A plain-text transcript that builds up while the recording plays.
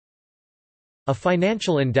A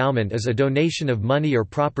financial endowment is a donation of money or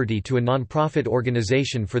property to a nonprofit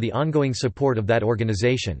organization for the ongoing support of that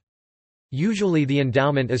organization. Usually the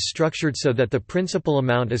endowment is structured so that the principal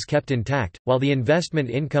amount is kept intact, while the investment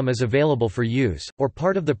income is available for use, or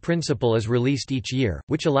part of the principal is released each year,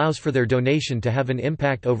 which allows for their donation to have an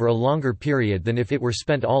impact over a longer period than if it were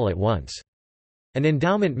spent all at once. An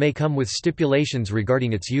endowment may come with stipulations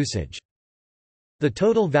regarding its usage. The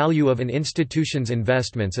total value of an institution's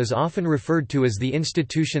investments is often referred to as the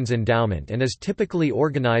institution's endowment and is typically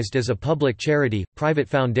organized as a public charity, private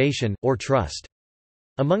foundation, or trust.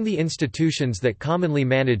 Among the institutions that commonly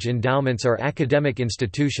manage endowments are academic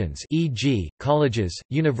institutions, e.g., colleges,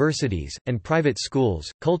 universities, and private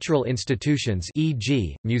schools, cultural institutions,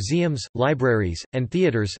 e.g., museums, libraries, and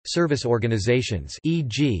theaters, service organizations,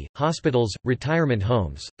 e.g., hospitals, retirement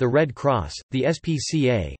homes, the Red Cross, the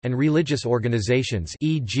SPCA, and religious organizations,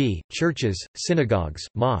 e.g., churches, synagogues,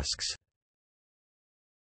 mosques.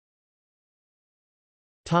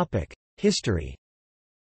 Topic: History.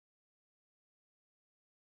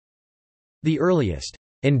 The earliest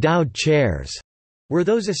endowed chairs were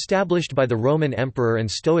those established by the Roman emperor and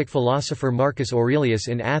Stoic philosopher Marcus Aurelius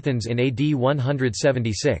in Athens in AD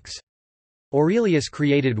 176. Aurelius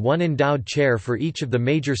created one endowed chair for each of the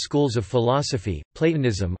major schools of philosophy: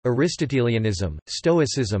 Platonism, Aristotelianism,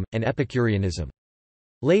 Stoicism, and Epicureanism.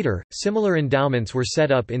 Later, similar endowments were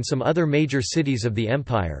set up in some other major cities of the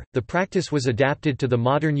empire. The practice was adapted to the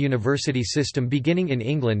modern university system beginning in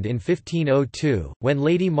England in 1502, when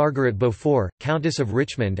Lady Margaret Beaufort, Countess of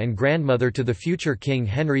Richmond and grandmother to the future King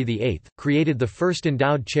Henry VIII, created the first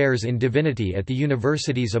endowed chairs in divinity at the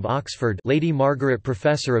universities of Oxford, Lady Margaret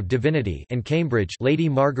Professor of Divinity, and Cambridge, Lady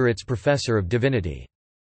Margaret's Professor of Divinity.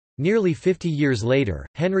 Nearly 50 years later,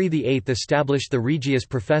 Henry VIII established the Regius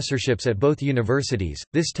professorships at both universities,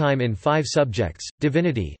 this time in 5 subjects: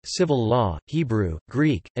 divinity, civil law, Hebrew,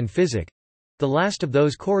 Greek, and physics—the last of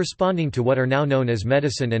those corresponding to what are now known as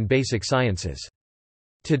medicine and basic sciences.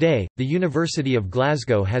 Today, the University of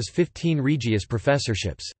Glasgow has 15 Regius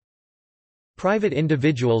professorships. Private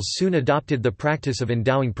individuals soon adopted the practice of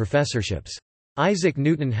endowing professorships. Isaac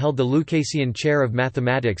Newton held the Lucasian Chair of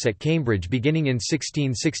Mathematics at Cambridge beginning in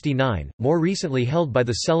 1669, more recently held by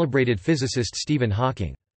the celebrated physicist Stephen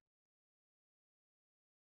Hawking.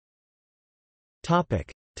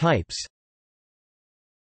 Types.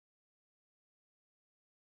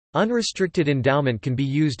 Unrestricted endowment can be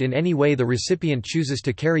used in any way the recipient chooses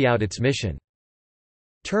to carry out its mission.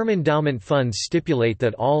 Term endowment funds stipulate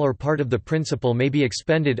that all or part of the principal may be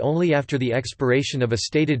expended only after the expiration of a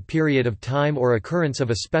stated period of time or occurrence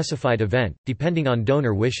of a specified event, depending on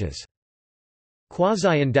donor wishes.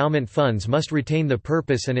 Quasi-endowment funds must retain the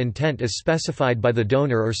purpose and intent as specified by the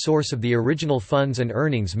donor or source of the original funds, and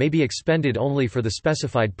earnings may be expended only for the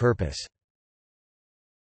specified purpose.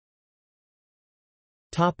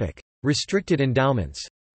 Restricted endowments.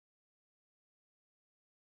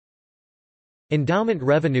 Endowment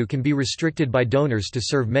revenue can be restricted by donors to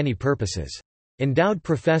serve many purposes. Endowed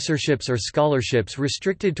professorships or scholarships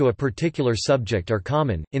restricted to a particular subject are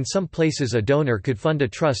common. In some places, a donor could fund a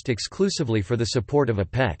trust exclusively for the support of a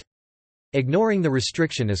pet. Ignoring the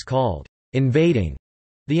restriction is called invading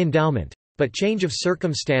the endowment. But change of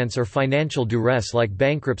circumstance or financial duress like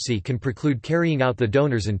bankruptcy can preclude carrying out the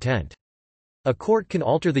donor's intent. A court can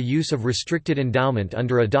alter the use of restricted endowment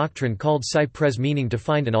under a doctrine called cypres, meaning to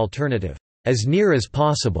find an alternative as near as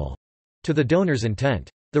possible to the donor's intent.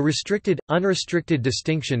 The restricted-unrestricted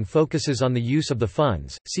distinction focuses on the use of the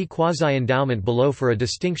funds. See quasi-endowment below for a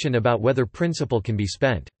distinction about whether principal can be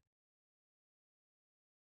spent.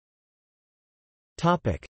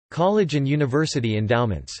 Topic: College and university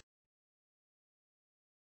endowments.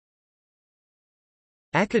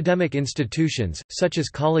 Academic institutions, such as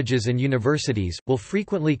colleges and universities, will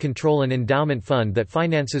frequently control an endowment fund that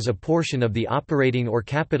finances a portion of the operating or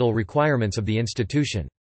capital requirements of the institution.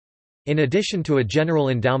 In addition to a general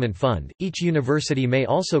endowment fund, each university may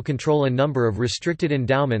also control a number of restricted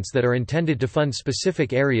endowments that are intended to fund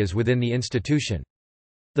specific areas within the institution.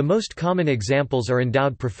 The most common examples are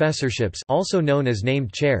endowed professorships, also known as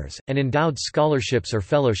named chairs, and endowed scholarships or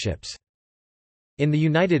fellowships. In the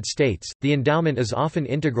United States, the endowment is often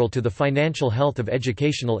integral to the financial health of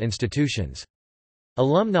educational institutions.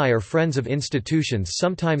 Alumni or friends of institutions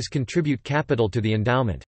sometimes contribute capital to the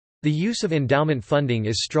endowment. The use of endowment funding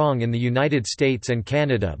is strong in the United States and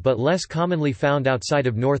Canada but less commonly found outside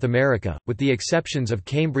of North America, with the exceptions of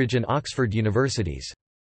Cambridge and Oxford universities.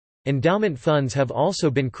 Endowment funds have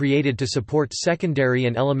also been created to support secondary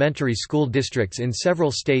and elementary school districts in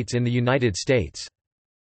several states in the United States.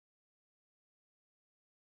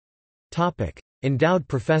 Endowed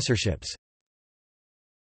professorships.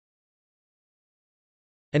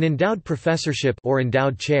 An endowed professorship or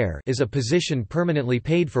endowed chair is a position permanently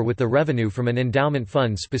paid for with the revenue from an endowment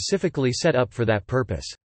fund specifically set up for that purpose.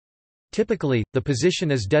 Typically, the position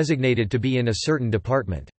is designated to be in a certain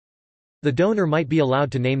department. The donor might be allowed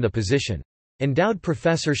to name the position. Endowed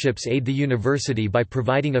professorships aid the university by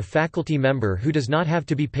providing a faculty member who does not have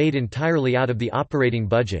to be paid entirely out of the operating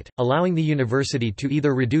budget, allowing the university to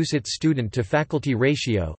either reduce its student-to-faculty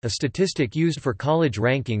ratio, a statistic used for college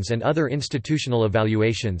rankings and other institutional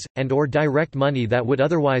evaluations, and/or direct money that would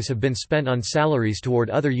otherwise have been spent on salaries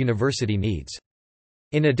toward other university needs.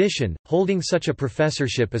 In addition, holding such a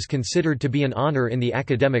professorship is considered to be an honor in the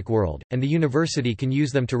academic world, and the university can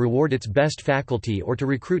use them to reward its best faculty or to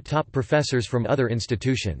recruit top professors from other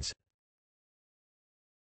institutions.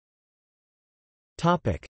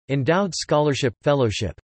 Endowed scholarship,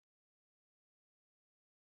 fellowship.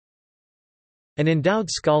 An endowed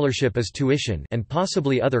scholarship is tuition and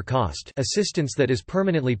possibly other cost assistance that is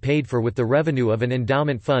permanently paid for with the revenue of an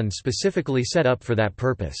endowment fund specifically set up for that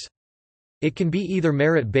purpose. It can be either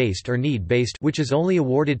merit-based or need-based, which is only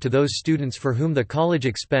awarded to those students for whom the college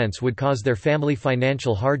expense would cause their family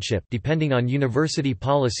financial hardship, depending on university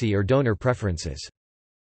policy or donor preferences.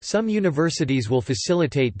 Some universities will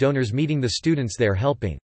facilitate donors meeting the students they are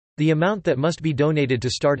helping. The amount that must be donated to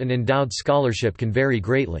start an endowed scholarship can vary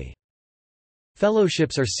greatly.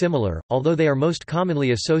 Fellowships are similar, although they are most commonly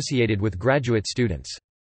associated with graduate students.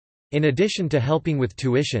 In addition to helping with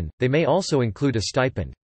tuition, they may also include a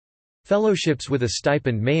stipend. Fellowships with a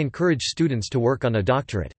stipend may encourage students to work on a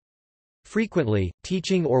doctorate. Frequently,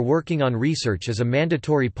 teaching or working on research is a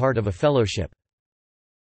mandatory part of a fellowship.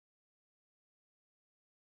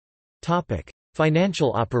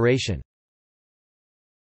 Financial operation.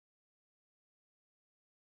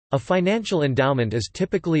 A financial endowment is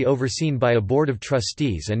typically overseen by a board of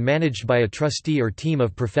trustees and managed by a trustee or team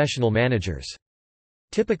of professional managers.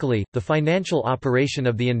 Typically, the financial operation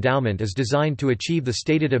of the endowment is designed to achieve the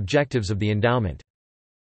stated objectives of the endowment.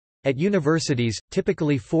 At universities,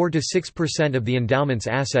 typically 4 to 6% of the endowment's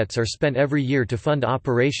assets are spent every year to fund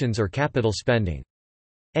operations or capital spending.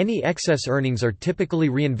 Any excess earnings are typically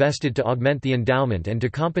reinvested to augment the endowment and to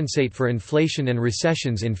compensate for inflation and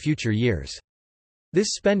recessions in future years.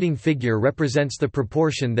 This spending figure represents the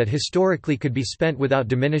proportion that historically could be spent without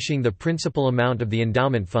diminishing the principal amount of the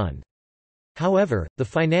endowment fund. However, the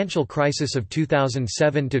financial crisis of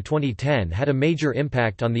 2007 to 2010 had a major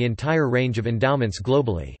impact on the entire range of endowments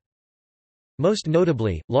globally. Most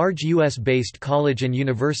notably, large U.S.-based college and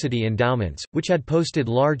university endowments, which had posted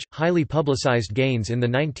large, highly publicized gains in the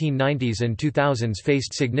 1990s and 2000s,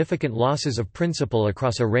 faced significant losses of principal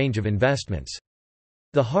across a range of investments.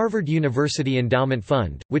 The Harvard University Endowment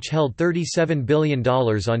Fund, which held $37 billion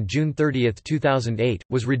on June 30, 2008,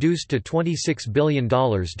 was reduced to $26 billion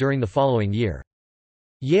during the following year.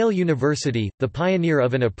 Yale University, the pioneer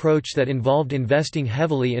of an approach that involved investing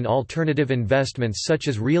heavily in alternative investments such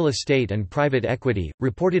as real estate and private equity,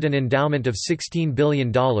 reported an endowment of $16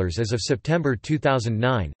 billion as of September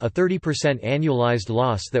 2009, a 30% annualized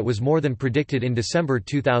loss that was more than predicted in December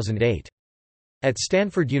 2008. At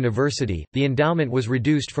Stanford University, the endowment was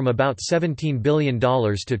reduced from about $17 billion to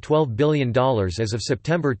 $12 billion as of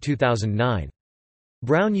September 2009.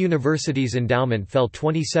 Brown University's endowment fell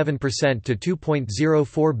 27% to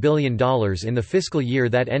 $2.04 billion in the fiscal year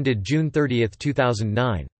that ended June 30,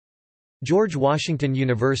 2009. George Washington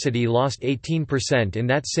University lost 18% in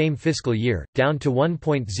that same fiscal year, down to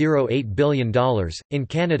 $1.08 billion. In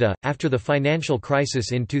Canada, after the financial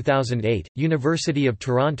crisis in 2008, University of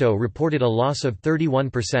Toronto reported a loss of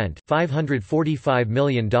 31%, $545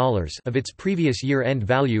 million, of its previous year-end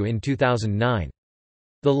value in 2009.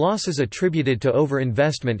 The loss is attributed to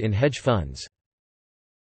over-investment in hedge funds.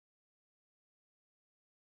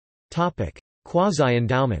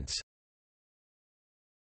 Quasi-endowments.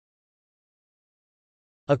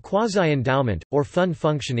 A quasi-endowment, or fund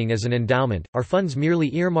functioning as an endowment, are funds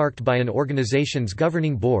merely earmarked by an organization's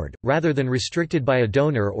governing board, rather than restricted by a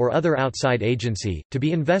donor or other outside agency, to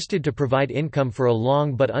be invested to provide income for a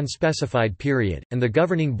long but unspecified period, and the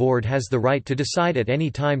governing board has the right to decide at any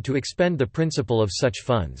time to expend the principal of such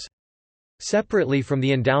funds. Separately from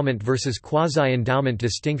the endowment versus quasi-endowment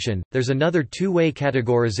distinction, there's another two-way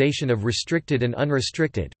categorization of restricted and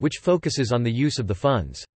unrestricted, which focuses on the use of the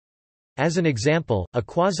funds. As an example, a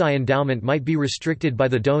quasi-endowment might be restricted by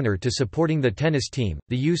the donor to supporting the tennis team.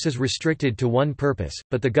 The use is restricted to one purpose,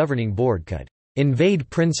 but the governing board could invade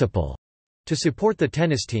principal to support the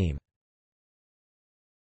tennis team.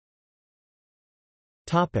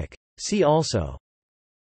 See also: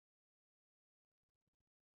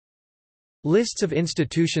 Lists of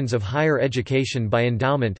institutions of higher education by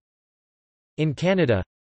endowment. In Canada,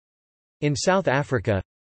 In South Africa.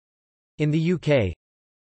 In the UK.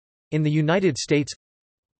 In the United States.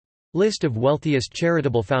 List of wealthiest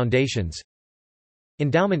charitable foundations.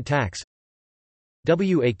 Endowment tax.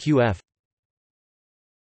 WAQF.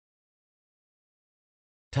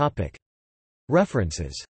 Topic.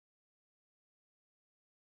 References.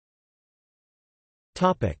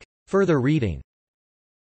 Topic. Further reading.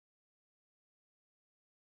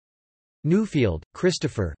 Newfield,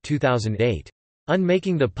 Christopher 2008.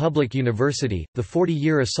 Unmaking the Public University, The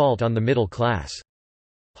 40-Year Assault on the Middle Class.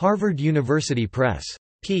 Harvard University Press.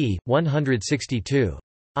 p. 162.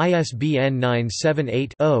 ISBN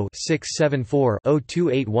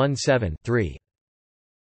 978-0-674-02817-3.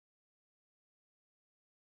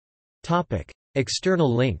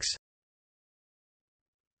 External links.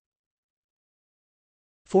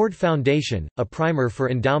 Ford Foundation, a primer for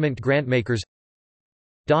endowment grantmakers.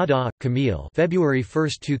 Dada, Camille February 1,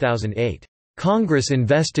 2008. Congress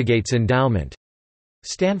Investigates Endowment.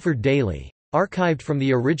 Stanford Daily. Archived from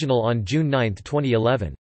the original on June 9,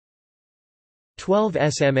 2011. 12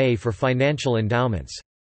 SMA for Financial Endowments.